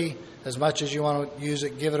for free as much as you want to use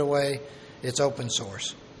it, give it away. It's open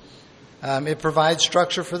source. It provides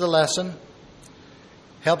structure for the lesson,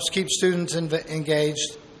 helps keep students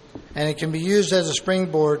engaged, and it can be used as a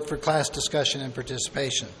springboard for class discussion and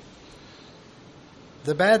participation.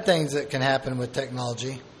 The bad things that can happen with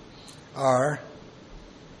technology are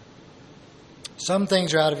some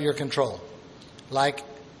things are out of your control, like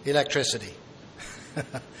electricity.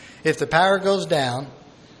 If the power goes down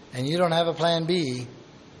and you don't have a plan B,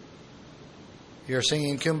 you're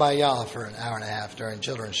singing Kumbaya for an hour and a half during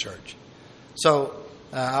children's church. So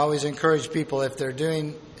I always encourage people, if they're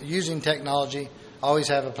using technology, always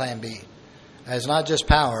have a plan B. It's not just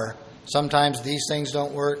power. Sometimes these things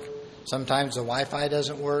don't work. Sometimes the Wi-Fi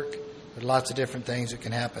doesn't work. There's lots of different things that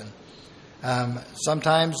can happen.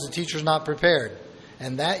 Sometimes the teacher's not prepared.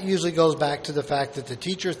 And that usually goes back to the fact that the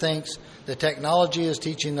teacher thinks the technology is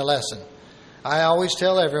teaching the lesson. I always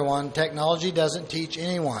tell everyone, technology doesn't teach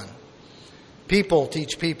anyone. People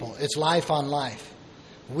teach people. It's life on life.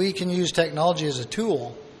 We can use technology as a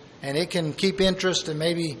tool, and it can keep interest and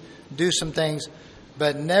maybe do some things,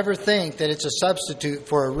 but never think that it's a substitute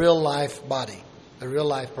for a real life body, a real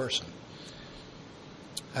life person.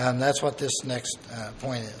 That's what this next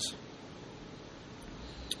point is.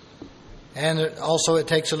 And it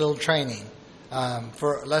takes a little training.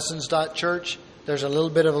 For lessons.church, there's a little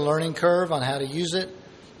bit of a learning curve on how to use it.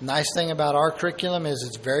 Nice thing about our curriculum is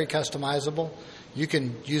it's very customizable. You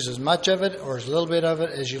can use as much of it or as little bit of it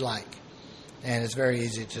as you like. And it's very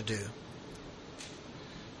easy to do.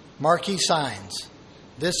 Marquee signs.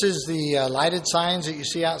 This is the lighted signs that you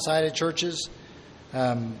see outside of churches.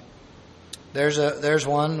 There's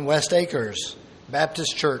one, West Acres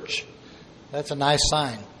Baptist Church. That's a nice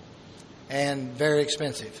sign. And very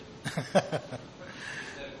expensive.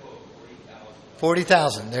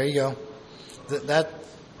 $40,000. There you go.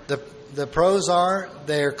 The pros are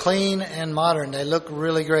they're clean and modern. They look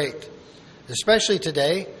really great. Especially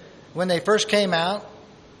today. When they first came out,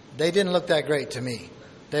 they didn't look that great to me.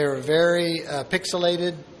 They were very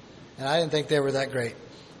pixelated, and I didn't think they were that great.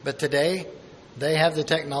 But today, they have the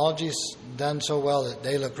technologies done so well that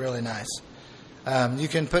they look really nice. You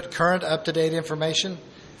can put current, up-to-date information.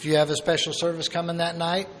 If you have a special service coming that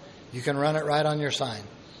night, you can run it right on your sign.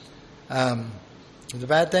 The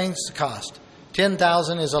bad things, the cost.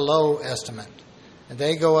 $10,000 is a low estimate. And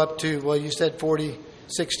they go up to, well, you said $40,000,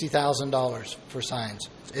 $60,000 for signs.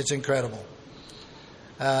 It's incredible.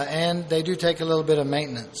 And they do take a little bit of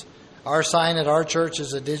maintenance. Our sign at our church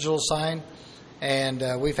is a digital sign,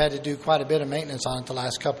 and we've had to do quite a bit of maintenance on it the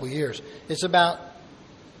last couple of years. It's about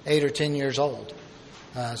 8 or 10 years old,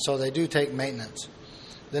 so they do take maintenance.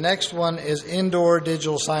 The next one is indoor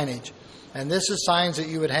digital signage, and this is signs that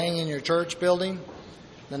you would hang in your church building.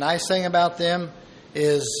 The nice thing about them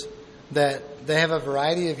is that they have a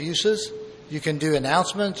variety of uses. You can do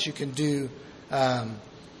announcements, you can do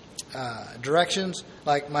directions.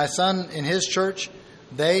 Like my son in his church,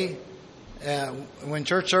 they when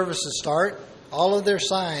church services start, all of their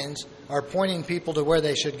signs are pointing people to where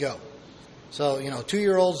they should go. So,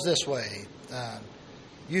 2-year-olds this way,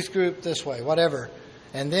 youth group this way, whatever.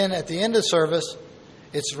 And then at the end of service,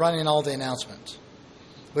 it's running all the announcements,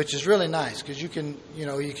 which is really nice because you can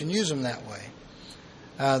use them that way.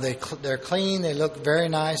 They're clean. They look very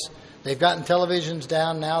nice. They've gotten televisions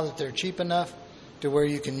down now that they're cheap enough to where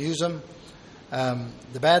you can use them.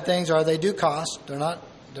 The bad things are they do cost.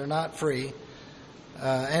 They're not free,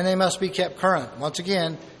 and they must be kept current. Once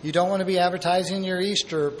again, you don't want to be advertising your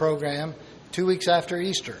Easter program 2 weeks after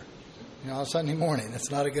Easter, on Sunday morning. That's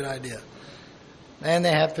not a good idea. And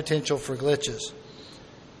they have potential for glitches.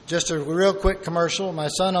 Just a real quick commercial. My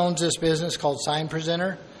son owns this business called Sign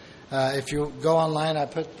Presenter. If you go online, I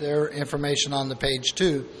put their information on the page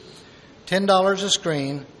too. $10 a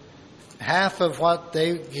screen. Half of what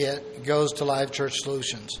they get goes to Live Church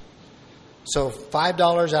Solutions. So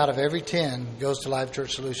 $5 out of every 10 goes to Live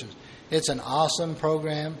Church Solutions. It's an awesome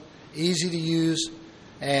program, easy to use,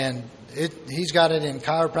 and he's got it in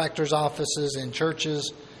chiropractors' offices, in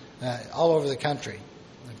churches, all over the country.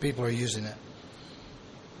 People are using it.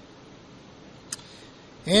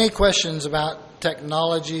 Any questions about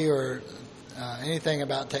technology or anything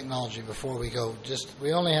about technology before we go?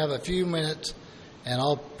 We only have a few minutes, and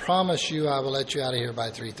I'll promise you I will let you out of here by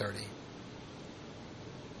 3:30.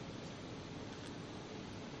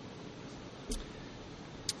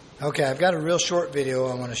 Okay, I've got a real short video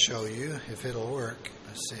I want to show you, if it'll work.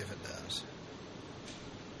 Let's see if it does.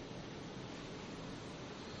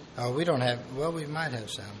 Oh, we might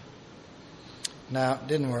have sound. No, it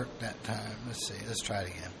didn't work that time. Let's see. Let's try it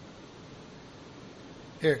again.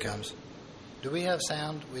 Here it comes. Do we have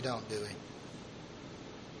sound? We don't, do we?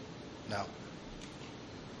 No.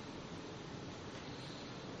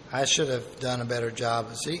 I should have done a better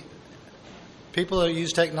job. See, people that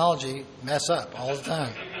use technology mess up all the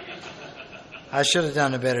time. I should have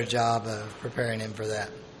done a better job of preparing him for that.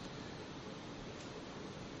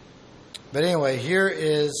 But anyway, here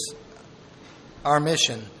is our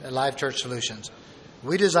mission at Live Church Solutions.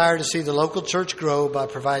 We desire to see the local church grow by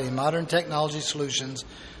providing modern technology solutions,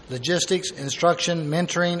 logistics, instruction,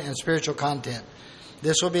 mentoring, and spiritual content.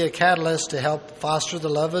 This will be a catalyst to help foster the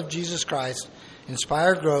love of Jesus Christ,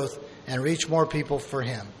 inspire growth, and reach more people for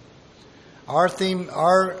Him. Our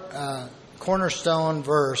cornerstone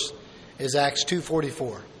verse is Acts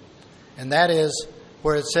 2:44, and that is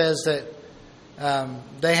where it says that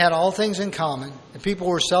they had all things in common, and people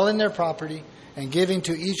were selling their property and giving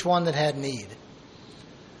to each one that had need.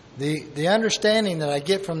 The understanding that I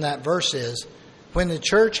get from that verse is when the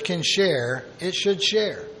church can share, it should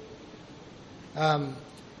share.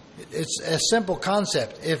 It's a simple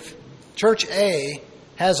concept. If Church A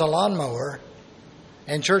has a lawnmower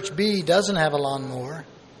and Church B doesn't have a lawnmower,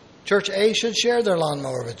 Church A should share their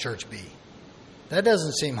lawnmower with Church B. That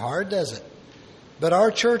doesn't seem hard, does it? But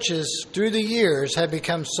our churches through the years have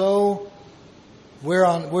become so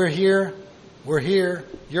we're here,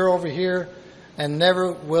 you're over here, and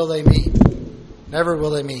never will they meet. Never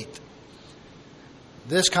will they meet.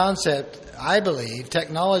 This concept, I believe,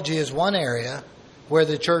 technology is one area where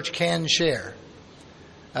the church can share.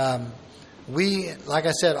 Like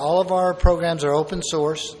I said, all of our programs are open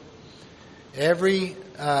source. Every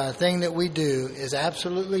thing that we do is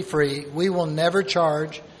absolutely free. We will never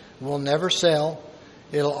charge. We'll never sell.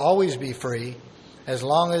 It'll always be free as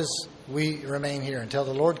long as we remain here until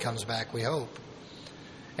the Lord comes back, we hope.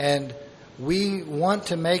 And we want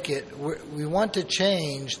to make it, we want to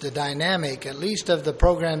change the dynamic, at least of the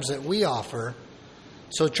programs that we offer,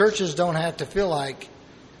 so churches don't have to feel like,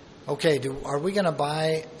 okay, are we going to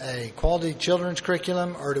buy a quality children's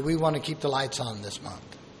curriculum, or do we want to keep the lights on this month?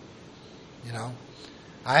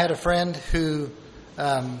 I had a friend who,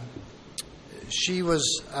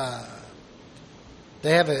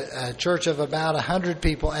 they have a church of about 100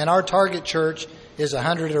 people, and our target church is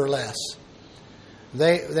 100 or less.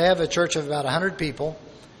 They have a church of about 100 people,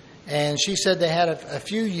 and she said they had a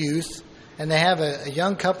few youth, and they have a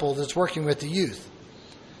young couple that's working with the youth.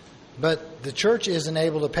 But the church isn't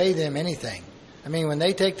able to pay them anything. I mean, when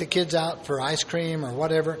they take the kids out for ice cream or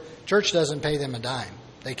whatever, church doesn't pay them a dime.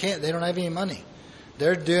 They don't have any money.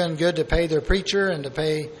 they're doing good to pay their preacher and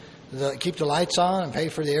to keep the lights on and pay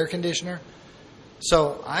for the air conditioner.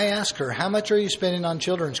 So I asked her, how much are you spending on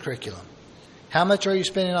children's curriculum? How much are you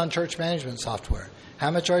spending on church management software? How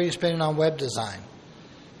much are you spending on web design?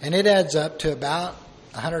 And it adds up to about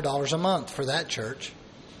 $100 a month for that church.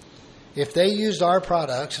 If they used our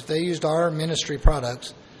products, if they used our ministry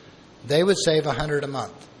products, they would save $100 a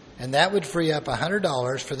month. And that would free up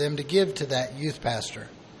 $100 for them to give to that youth pastor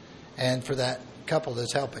and for that couple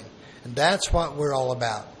that's helping. And that's what we're all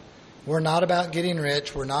about. We're not about getting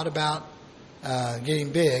rich. We're not about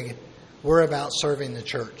getting big. We're about serving the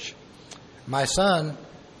church. My son,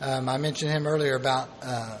 I mentioned him earlier about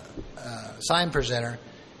sign presenter.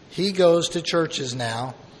 He goes to churches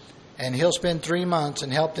now, and he'll spend 3 months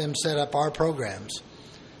and help them set up our programs.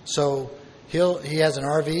 So he has an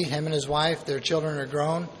RV, him and his wife, their children are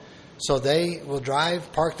grown. So they will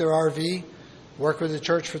drive, park their RV, work with the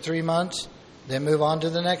church for 3 months, then move on to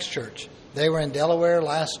the next church. They were in Delaware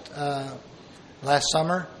last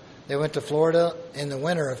summer. They went to Florida in the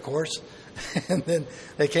winter, of course, and then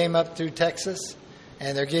they came up through Texas,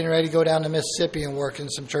 and they're getting ready to go down to Mississippi and work in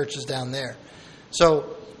some churches down there.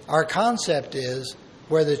 So our concept is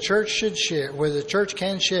where the church should share, where the church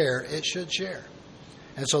can share, it should share.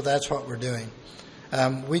 And so that's what we're doing.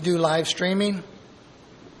 We do live streaming.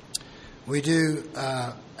 We do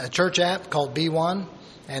a church app called B1,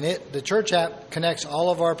 and the church app connects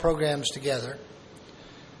all of our programs together.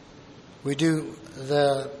 We do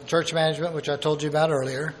the church management, which I told you about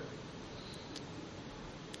earlier.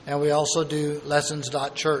 And we also do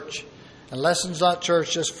lessons.church. And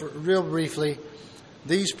lessons.church, just real briefly,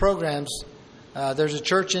 these programs, there's a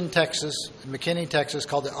church in Texas, in McKinney, Texas,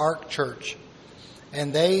 called the Ark Church.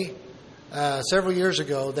 And they, several years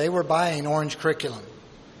ago, they were buying Orange curriculum.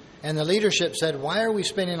 And the leadership said, why are we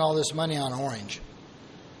spending all this money on Orange?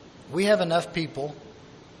 We have enough people.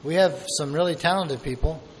 We have some really talented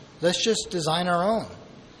people. Let's just design our own.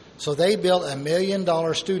 So they built $1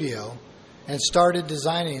 million studio and started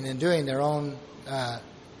designing and doing their own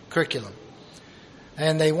curriculum.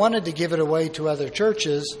 And they wanted to give it away to other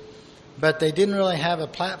churches, but they didn't really have a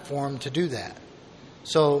platform to do that.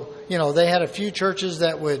 So, they had a few churches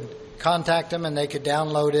that would contact them and they could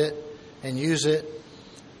download it and use it.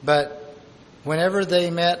 But whenever they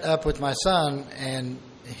met up with my son and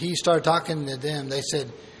he started talking to them, they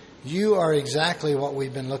said, you are exactly what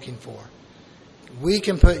we've been looking for. We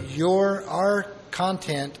can put our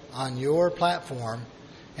content on your platform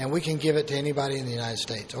and we can give it to anybody in the United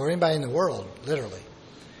States or anybody in the world, literally.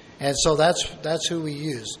 And so that's who we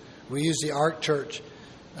use. We use the Ark Church's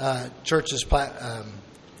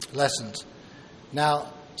lessons.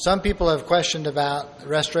 Now, some people have questioned about the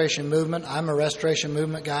Restoration Movement. I'm a Restoration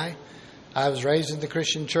Movement guy. I was raised in the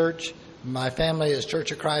Christian church. My family is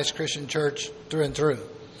Church of Christ Christian Church through and through.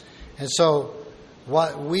 And so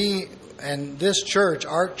this church,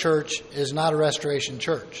 Ark Church, is not a Restoration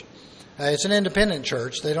church. It's an independent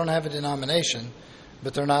church. They don't have a denomination,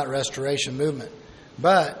 but they're not Restoration Movement.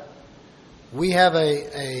 But we have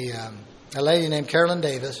a lady named Carolyn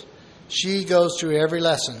Davis. She goes through every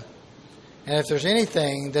lesson. And if there's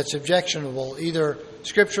anything that's objectionable, either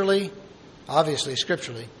scripturally, obviously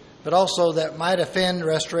scripturally, but also that might offend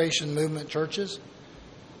Restoration Movement churches,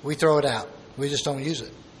 we throw it out. We just don't use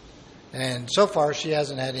it. And so far, she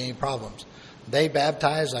hasn't had any problems. They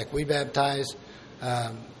baptize like we baptize.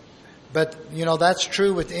 But, that's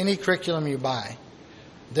true with any curriculum you buy.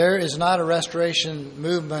 There is not a Restoration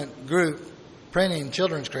Movement group printing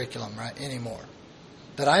children's curriculum anymore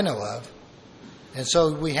that I know of. And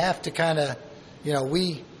so we have to kind of,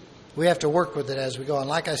 we have to work with it as we go. And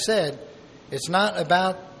like I said, it's not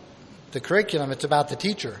about the curriculum, it's about the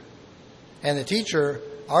teacher. And the teacher,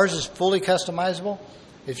 ours is fully customizable.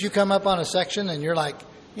 If you come up on a section and you're like,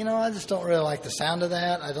 I just don't really like the sound of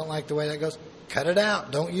that, I don't like the way that goes, cut it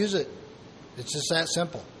out, don't use it. It's just that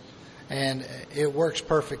simple. And it works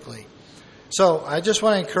perfectly. So I just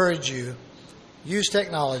want to encourage you, use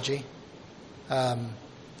technology.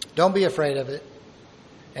 Don't be afraid of it.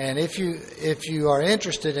 And if you are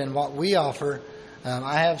interested in what we offer,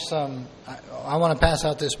 I have some. I want to pass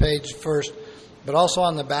out this page first, but also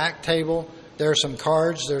on the back table there are some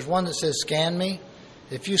cards. There's one that says "Scan Me."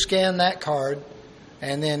 If you scan that card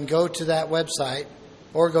and then go to that website,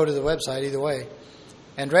 or go to the website, either way,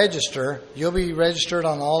 and register, you'll be registered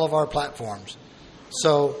on all of our platforms.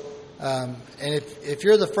 So, and if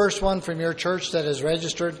you're the first one from your church that is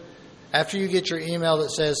registered, after you get your email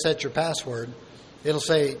that says "Set your password," it'll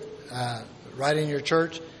say right in your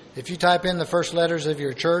church. If you type in the first letters of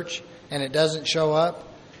your church and it doesn't show up,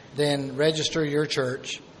 then register your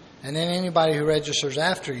church. And then anybody who registers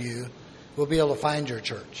after you, we'll be able to find your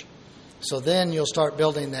church. So then you'll start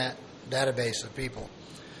building that database of people.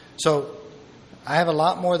 So I have a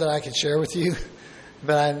lot more that I could share with you,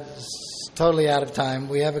 but I'm totally out of time.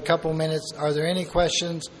 We have a couple minutes. Are there any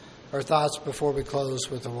questions or thoughts before we close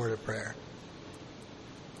with a word of prayer?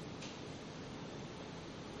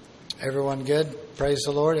 Everyone good? Praise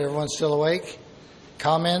the Lord. Everyone still awake?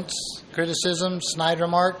 Comments, criticisms, snide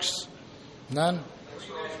remarks? None?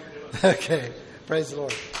 Okay. Praise the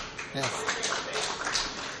Lord. Yes.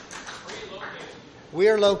 We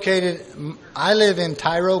are located, I live in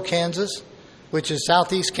Tyro, Kansas, which is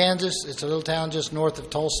southeast Kansas. It's a little town just north of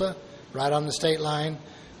Tulsa, right on the state line.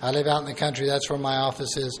 I live out in the country. That's where my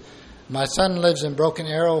office is. My son lives in Broken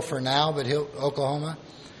Arrow for now, but Oklahoma.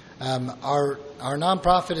 Our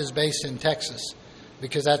nonprofit is based in Texas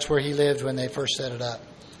because that's where he lived when they first set it up.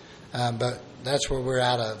 But that's where we're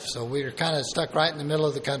out of. So we're kind of stuck right in the middle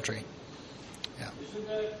of the country. Yeah. Isn't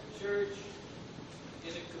that church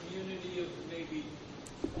in a community of maybe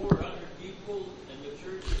 400 people and the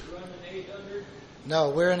church is running 800? No,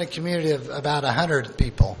 we're in a community of about 100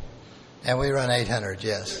 people, and we run 800,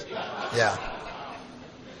 yes. Yeah.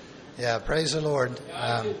 Yeah, praise the Lord.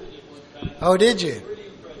 Oh, did you?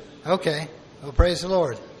 Okay. Well, praise the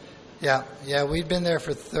Lord. Yeah, we've been there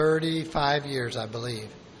for 35 years, I believe.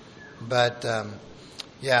 But,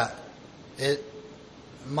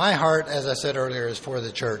 my heart, as I said earlier, is for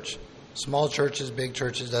the church. Small churches, big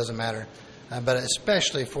churches, doesn't matter. But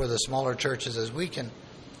especially for the smaller churches, as we can.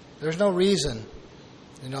 There's no reason.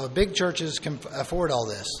 Big churches can afford all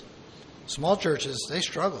this. Small churches, they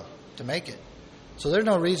struggle to make it. So there's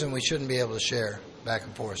no reason we shouldn't be able to share back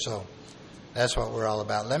and forth. So that's what we're all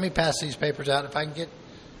about. Let me pass these papers out. If I can get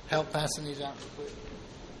help passing these out real quick,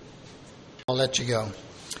 I'll let you go.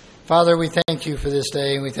 Father, we thank you for this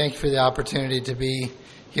day, and we thank you for the opportunity to be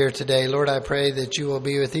here today. Lord, I pray that you will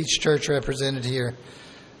be with each church represented here,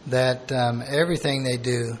 that everything they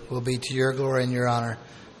do will be to your glory and your honor.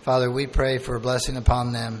 Father, we pray for a blessing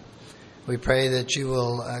upon them. We pray that you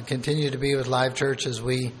will continue to be with Live Church as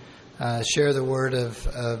we share the word of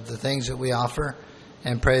the things that we offer,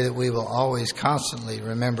 and pray that we will always constantly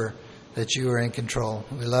remember that you are in control.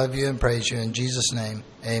 We love you and praise you. In Jesus' name,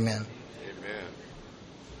 amen. Amen.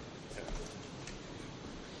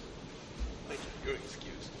 Thank you. You're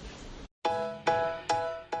excused.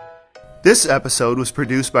 This episode was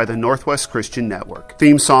produced by the Northwest Christian Network.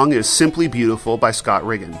 Theme song is Simply Beautiful by Scott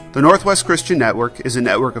Riggin. The Northwest Christian Network is a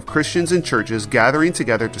network of Christians and churches gathering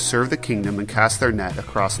together to serve the kingdom and cast their net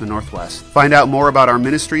across the Northwest. Find out more about our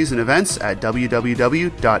ministries and events at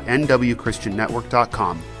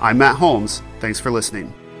www.nwchristiannetwork.com. I'm Matt Holmes. Thanks for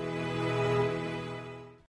listening.